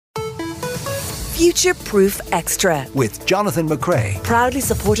Future Proof Extra with Jonathan McRae. Proudly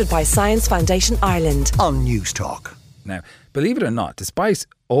supported by Science Foundation Ireland On News Talk. Now, believe it or not, despite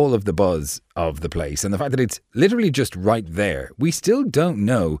all of the buzz of the place and the fact that it's literally just right there, we still don't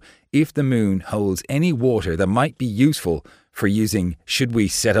know if the moon holds any water that might be useful for using should we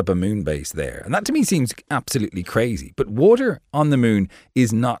set up a moon base there. And that to me seems absolutely crazy. But water on the moon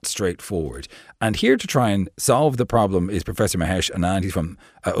is not straightforward. And here to try and solve the problem is Professor Mahesh Anand. He's from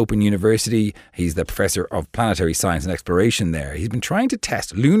Open University. He's the Professor of Planetary Science and Exploration there. He's been trying to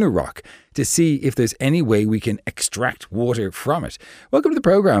test lunar rock to see if there's any way we can extract water from it. Welcome to the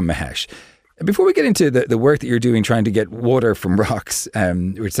programme, Mahesh. Before we get into the work that you're doing trying to get water from rocks,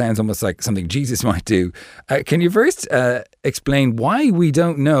 which sounds almost like something Jesus might do, can you first explain why we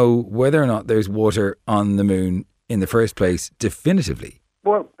don't know whether or not there's water on the moon in the first place definitively?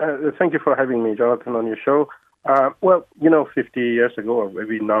 Well, thank you for having me, Jonathan, on your show. 50 years ago, or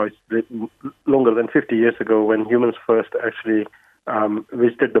maybe now it's longer than 50 years ago, when humans first actually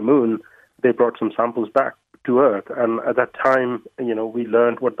visited the moon, they brought some samples back to Earth. And at that time, we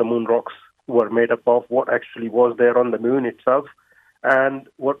learned what the moon rocks were made up of, what actually was there on the moon itself. And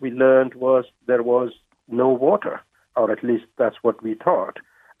what we learned was there was no water, or at least that's what we thought.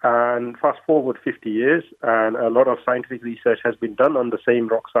 And fast forward 50 years, and a lot of scientific research has been done on the same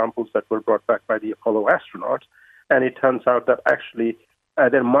rock samples that were brought back by the Apollo astronauts. And it turns out that actually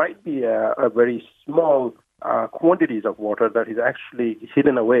there might be a very small quantities of water that is actually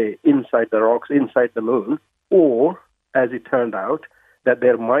hidden away inside the rocks, inside the moon, or, as it turned out, that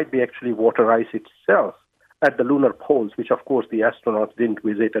there might be actually water ice itself at the lunar poles, which of course the astronauts didn't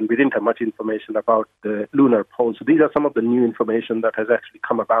visit, and we didn't have much information about the lunar poles. So these are some of the new information that has actually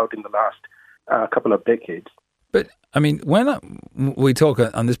come about in the last couple of decades. But, I mean, when we talk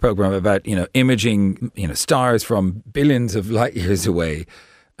on this program about, imaging, stars from billions of light years away,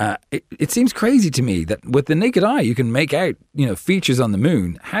 it seems crazy to me that with the naked eye you can make out, features on the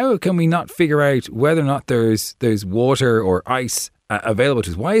moon. How can we not figure out whether or not there's water or ice available to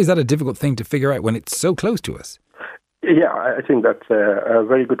us? Why is that a difficult thing to figure out when it's so close to us? Yeah, I think that's a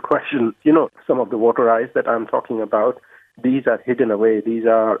very good question. Some of the water ice that I'm talking about, these are hidden away. These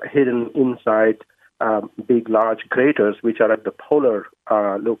are hidden inside big, large craters, which are at the polar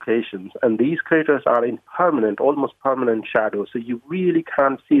locations. And these craters are in almost permanent shadow. So you really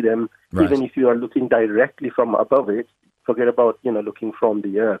can't see them, right, even if you are looking directly from above it. Forget about, looking from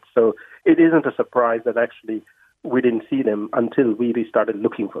the Earth. So it isn't a surprise that actually we didn't see them until we started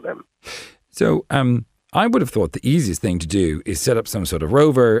looking for them. So I would have thought the easiest thing to do is set up some sort of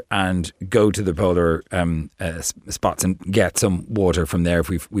rover and go to the polar spots and get some water from there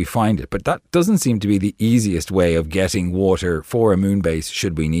if we find it. But that doesn't seem to be the easiest way of getting water for a moon base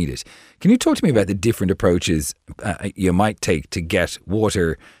should we need it. Can you talk to me about the different approaches you might take to get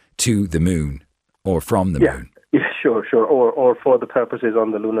water to the moon or from the moon? Yeah, sure. Or for the purposes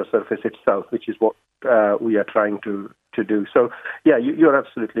on the lunar surface itself, which is what we are trying to do. So, yeah, you're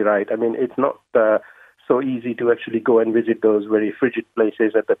absolutely right. I mean, it's not so easy to actually go and visit those very frigid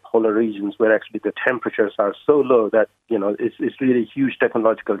places at the polar regions where actually the temperatures are so low that, it's really a huge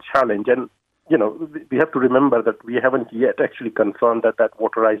technological challenge. And, we have to remember that we haven't yet actually confirmed that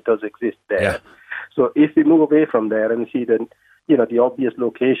water ice does exist there. Yeah. So if we move away from there and see that, the obvious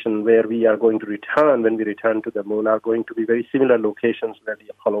location where we are going to return when we return to the moon are going to be very similar locations where the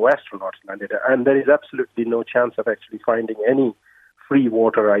Apollo astronauts landed. And there is absolutely no chance of actually finding any free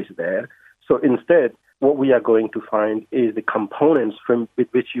water ice there. So instead, what we are going to find is the components with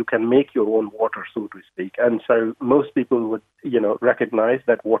which you can make your own water, so to speak. And so most people would, recognize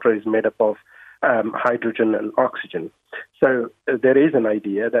that water is made up of hydrogen and oxygen. So there is an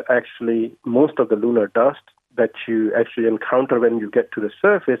idea that actually most of the lunar dust that you actually encounter when you get to the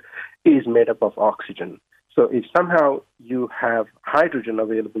surface is made up of oxygen. So if somehow you have hydrogen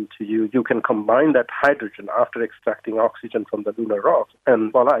available to you, you can combine that hydrogen after extracting oxygen from the lunar rocks,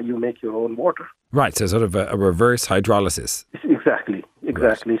 and voila, you make your own water. Right, so sort of a reverse hydrolysis. Exactly.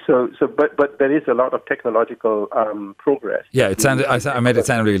 Right. But there is a lot of technological progress. Yeah, it sounded. I made it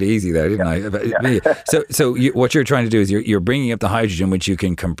sound really easy there, didn't I? Yeah. So what you're trying to do is you're bringing up the hydrogen, which you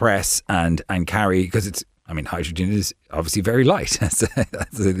can compress and carry, because it's. I mean, hydrogen is obviously very light. That's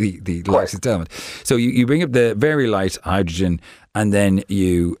the lightest element. So you bring up the very light hydrogen, and then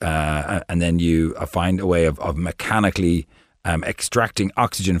you find a way of mechanically extracting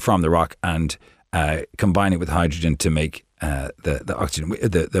oxygen from the rock and combine it with hydrogen to make the oxygen,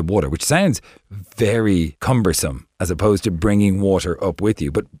 the water, which sounds very cumbersome as opposed to bringing water up with you.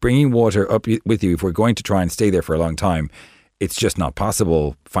 But bringing water up with you, if we're going to try and stay there for a long time, it's just not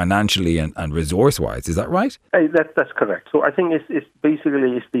possible financially and resource-wise. Is that right? That's correct. So I think it's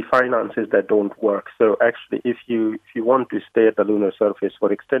basically the finances that don't work. So actually, if you want to stay at the lunar surface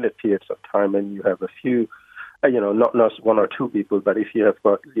for extended periods of time, and you have a few, not one or two people, but if you have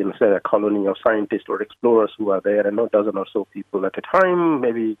got, say a colony of scientists or explorers who are there, and a dozen or so people at a time,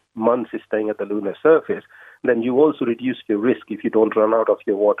 maybe months is staying at the lunar surface, then you also reduce your risk if you don't run out of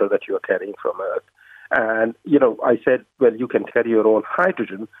your water that you are carrying from Earth. And, I said, well, you can carry your own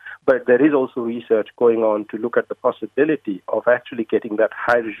hydrogen, but there is also research going on to look at the possibility of actually getting that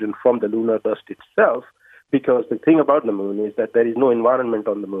hydrogen from the lunar dust itself, because the thing about the moon is that there is no environment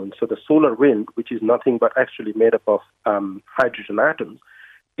on the moon. So the solar wind, which is nothing but actually made up of hydrogen atoms,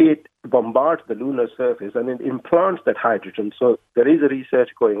 it bombards the lunar surface and it implants that hydrogen. So there is a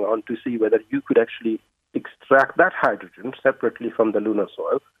research going on to see whether you could actually extract that hydrogen separately from the lunar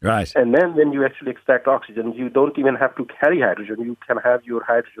soil. Right. And then when you actually extract oxygen, you don't even have to carry hydrogen. You can have your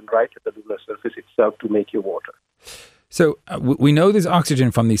hydrogen right at the lunar surface itself to make your water. So we know there's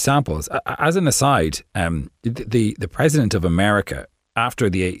oxygen from these samples. As an aside, the president of America, after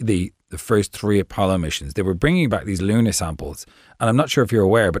the first 3 Apollo missions, they were bringing back these lunar samples. And I'm not sure if you're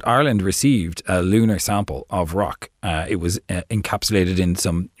aware, but Ireland received a lunar sample of rock. It was encapsulated in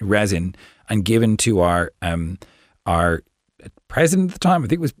some resin and given to our president at the time. I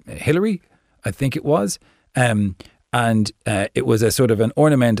think it was Hillary. I think it was. And it was a sort of an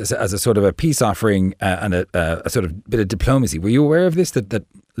ornament as a sort of a peace offering and a sort of bit of diplomacy. Were you aware of this, that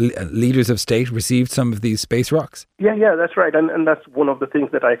leaders of state received some of these space rocks? Yeah, that's right. And that's one of the things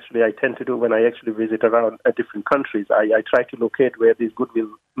that I tend to do when I actually visit around different countries. I try to locate where these Goodwill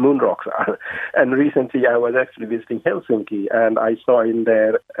moon rocks are. And recently I was actually visiting Helsinki, and I saw in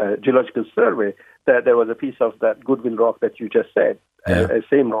their geological survey that there was a piece of that Goodwill rock that you just said. Yeah. A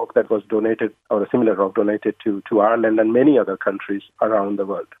same rock that was donated, or a similar rock donated to Ireland and many other countries around the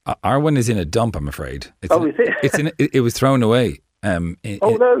world. Our one is in a dump, I'm afraid. Is it? It was thrown away.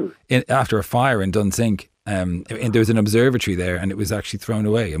 After a fire in Dunsink. And there was an observatory there, and it was actually thrown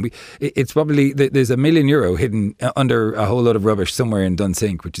away. And it's probably there's €1 million hidden under a whole lot of rubbish somewhere in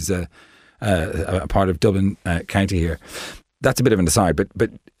Dunsink, which is a part of Dublin County here. That's a bit of an aside,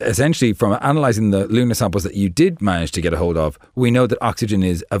 but essentially from analysing the lunar samples that you did manage to get a hold of, we know that oxygen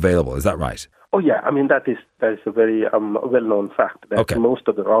is available. Is that right? Oh, yeah. I mean, that is a very well-known fact that most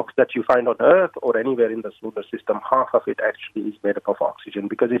of the rocks that you find on Earth or anywhere in the solar system, half of it actually is made up of oxygen,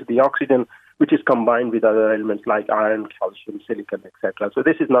 because it's the oxygen which is combined with other elements like iron, calcium, silicon, etc. So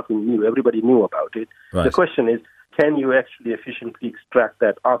this is nothing new. Everybody knew about it. Right. The question is, can you actually efficiently extract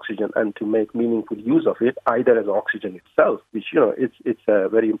that oxygen and to make meaningful use of it, either as oxygen itself, which, it's a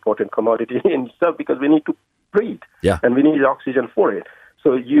very important commodity in itself, because we need to breathe and we need oxygen for it.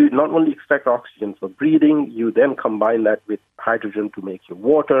 So you not only extract oxygen for breathing, you then combine that with hydrogen to make your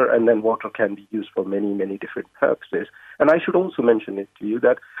water, and then water can be used for many, many different purposes. And I should also mention it to you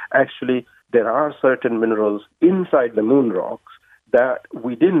that actually there are certain minerals inside the moon rocks that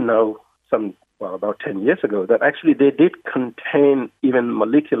we didn't know about 10 years ago, that actually they did contain even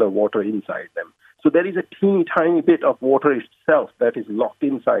molecular water inside them. So there is a teeny tiny bit of water itself that is locked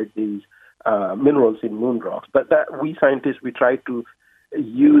inside these minerals in moon rocks. But that we scientists, we try to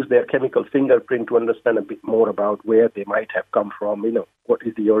use their chemical fingerprint to understand a bit more about where they might have come from, what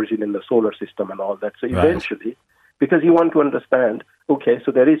is the origin in the solar system and all that. So eventually, because you want to understand, okay,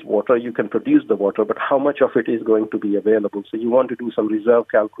 so there is water, you can produce the water, but how much of it is going to be available? So you want to do some reserve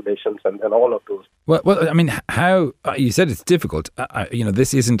calculations and all of those. Well, I mean, how, you said it's difficult.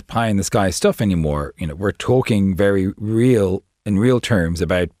 This isn't pie in the sky stuff anymore. We're talking very in real terms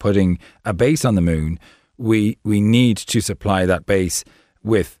about putting a base on the moon. We need to supply that base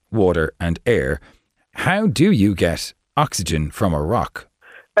with water and air. How do you get oxygen from a rock?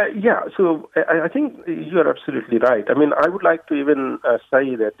 So I think you're absolutely right. I mean, I would like to even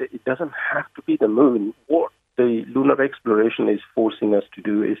say that it doesn't have to be the moon. What the lunar exploration is forcing us to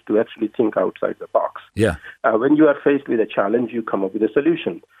do is to actually think outside the box. Yeah. When you are faced with a challenge, you come up with a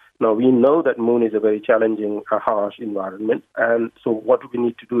solution. Now, we know that moon is a very challenging, harsh environment. And so what do we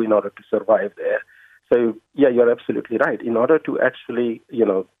need to do in order to survive there? So, you're absolutely right. In order to actually,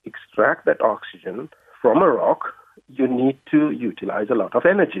 extract that oxygen from a rock, you need to utilize a lot of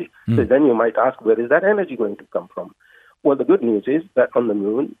energy. So then you might ask, where is that energy going to come from? Well, the good news is that on the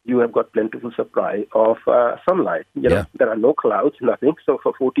moon, you have got plentiful supply of sunlight. There are no clouds, nothing. So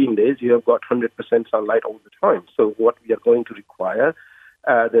for 14 days, you have got 100% sunlight all the time. So what we are going to require,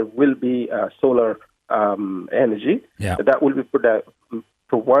 there will be solar energy. That will be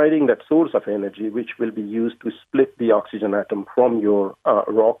providing that source of energy, which will be used to split the oxygen atom from your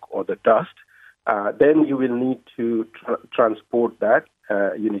rock or the dust then you will need to transport that.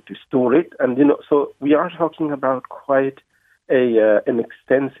 You need to store it, and so we are talking about quite an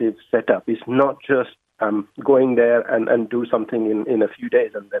extensive setup. It's not just going there and do something in a few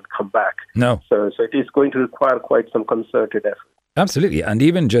days and then come back. No. So it is going to require quite some concerted effort. Absolutely. And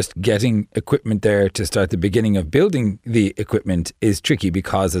even just getting equipment there to start the beginning of building the equipment is tricky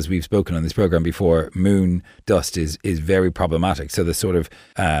because, as we've spoken on this program before, moon dust is very problematic. So the sort of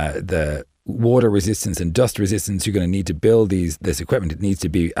the water resistance and dust resistance you're going to need to build this equipment, it needs to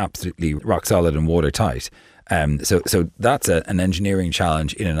be absolutely rock solid and watertight. So that's an engineering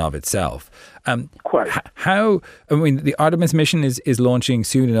challenge in and of itself. Quite. The Artemis mission is launching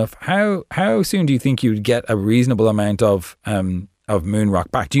soon enough. How soon do you think you'd get a reasonable amount of moon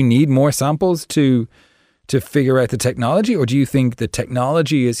rock back? Do you need more samples to figure out the technology, or do you think the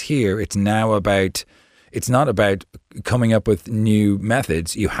technology is here? It's now about. It's not about coming up with new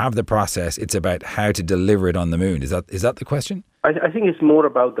methods. You have the process. It's about how to deliver it on the moon. Is that the question? I think it's more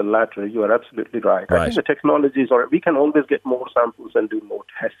about the latter. You are absolutely right. I think the technologies we can always get more samples and do more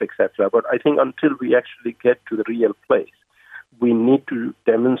tests, etc. But I think until we actually get to the real place, we need to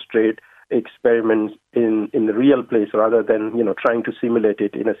demonstrate experiments in the real place rather than trying to simulate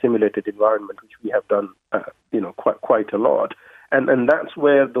it in a simulated environment, which we have done quite a lot. And that's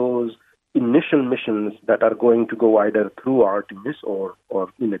where those initial missions that are going to go either through Artemis or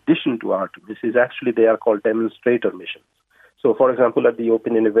in addition to Artemis they are called demonstrator missions. So, for example, at the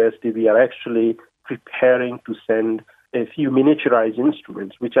Open University, we are actually preparing to send a few miniaturized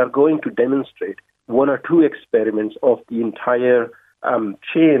instruments which are going to demonstrate one or two experiments of the entire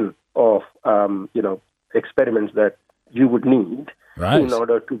chain of experiments that you would need in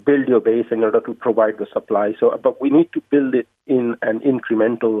order to build your base, in order to provide the supply. So, but we need to build it in an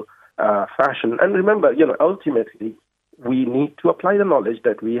incremental fashion. And remember, ultimately, we need to apply the knowledge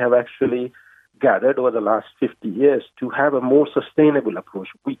that we have actually gathered over the last 50 years to have a more sustainable approach.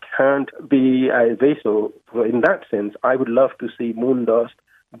 We can't be so in that sense, I would love to see moon dust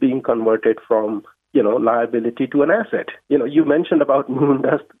being converted from, liability to an asset. You mentioned about moon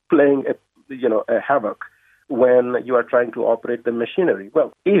dust playing a havoc when you are trying to operate the machinery.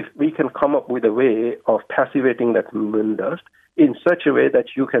 Well, if we can come up with a way of passivating that moon dust in such a way that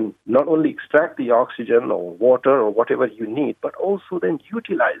you can not only extract the oxygen or water or whatever you need, but also then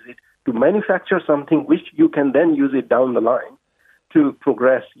utilize it to manufacture something which you can then use it down the line to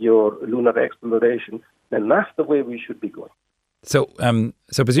progress your lunar exploration, then that's the way we should be going. So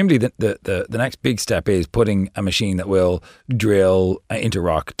presumably the next big step is putting a machine that will drill into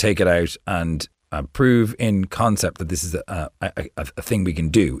rock, take it out, and prove in concept that this is a thing we can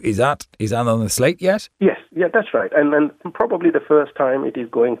do. Is that on the slate yet? Yes, that's right. And probably the first time it is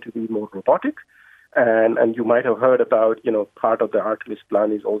going to be more robotic. And you might have heard about, part of the Artemis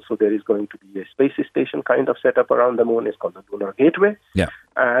plan is also there is going to be a space station kind of setup around the moon. It's called the Lunar Gateway. Yeah.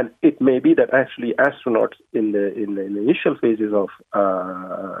 And it may be that actually astronauts in the initial phases of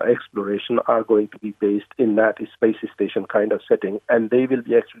exploration are going to be based in that space station kind of setting, and they will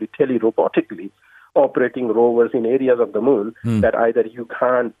be actually telerobotically operating rovers in areas of the moon that either you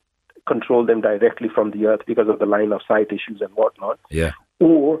can't control them directly from the Earth because of the line of sight issues and whatnot,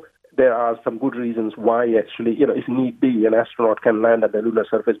 or there are some good reasons why actually, if need be, an astronaut can land at the lunar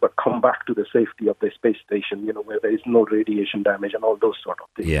surface but come back to the safety of the space station, where there is no radiation damage and all those sort of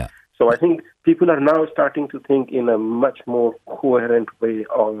things. Yeah. So I think people are now starting to think in a much more coherent way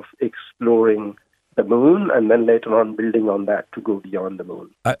of exploring the moon and then later on building on that to go beyond the moon.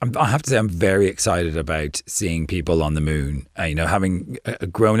 I have to say I'm very excited about seeing people on the moon, having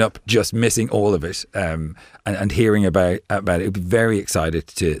grown up just missing all of it and hearing about it. I'd be very excited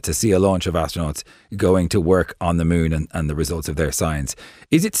to see a launch of astronauts going to work on the moon and the results of their science.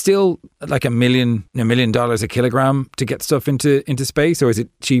 Is it still like $1 million a kilogram to get stuff into space, or is it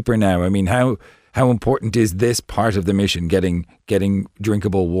cheaper now? I mean, how important is this part of the mission, getting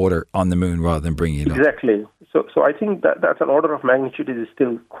drinkable water on the moon rather than bringing it up? Exactly. So I think that's an order of magnitude is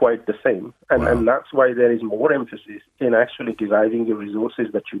still quite the same. And that's why there is more emphasis in actually deriving the resources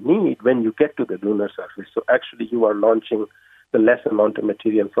that you need when you get to the lunar surface. So actually you are launching the less amount of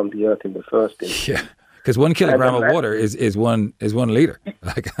material from the Earth in the first instance. Yeah. Because 1 kilogram of water is 1 liter.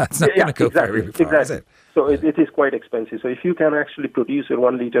 Like that's not going to go very far, is it? So it is quite expensive. So if you can actually produce your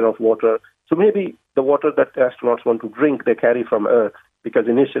 1 liter of water, so maybe the water that astronauts want to drink, they carry from Earth, because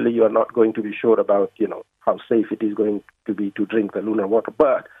initially you are not going to be sure about, how safe it is going to be to drink the lunar water.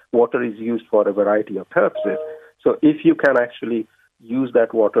 But water is used for a variety of purposes. So if you can actually use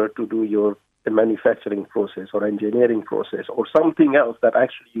that water to do your a manufacturing process or engineering process or something else that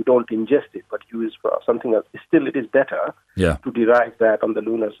actually you don't ingest it but use for something else, still it is better to derive that on the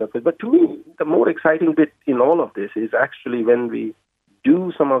lunar surface. But to me, the more exciting bit in all of this is actually when we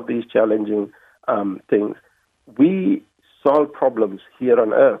do some of these challenging things, we solve problems here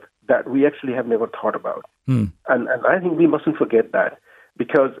on Earth that we actually have never thought about. And I think we mustn't forget that,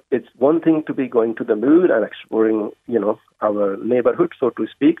 because it's one thing to be going to the moon and exploring, our neighborhood, so to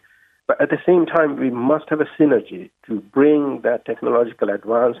speak, but at the same time, we must have a synergy to bring that technological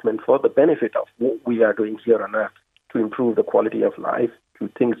advancement for the benefit of what we are doing here on Earth to improve the quality of life, to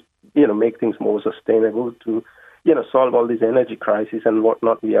things, make things more sustainable, to solve all these energy crises and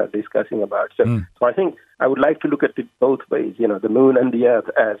whatnot we are discussing about. So I think I would like to look at it both ways, the moon and the Earth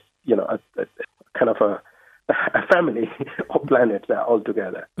as, a kind of a family of planets all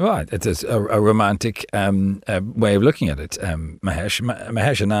together. Right. It's a romantic way of looking at it. Mahesh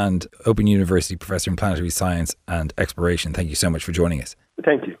Anand, Open University Professor in Planetary Science and Exploration, thank you so much for joining us.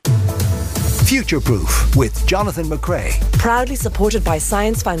 Thank you. Future Proof with Jonathan McCrea. Proudly supported by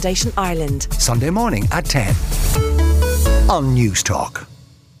Science Foundation Ireland. Sunday morning at 10 on News Talk.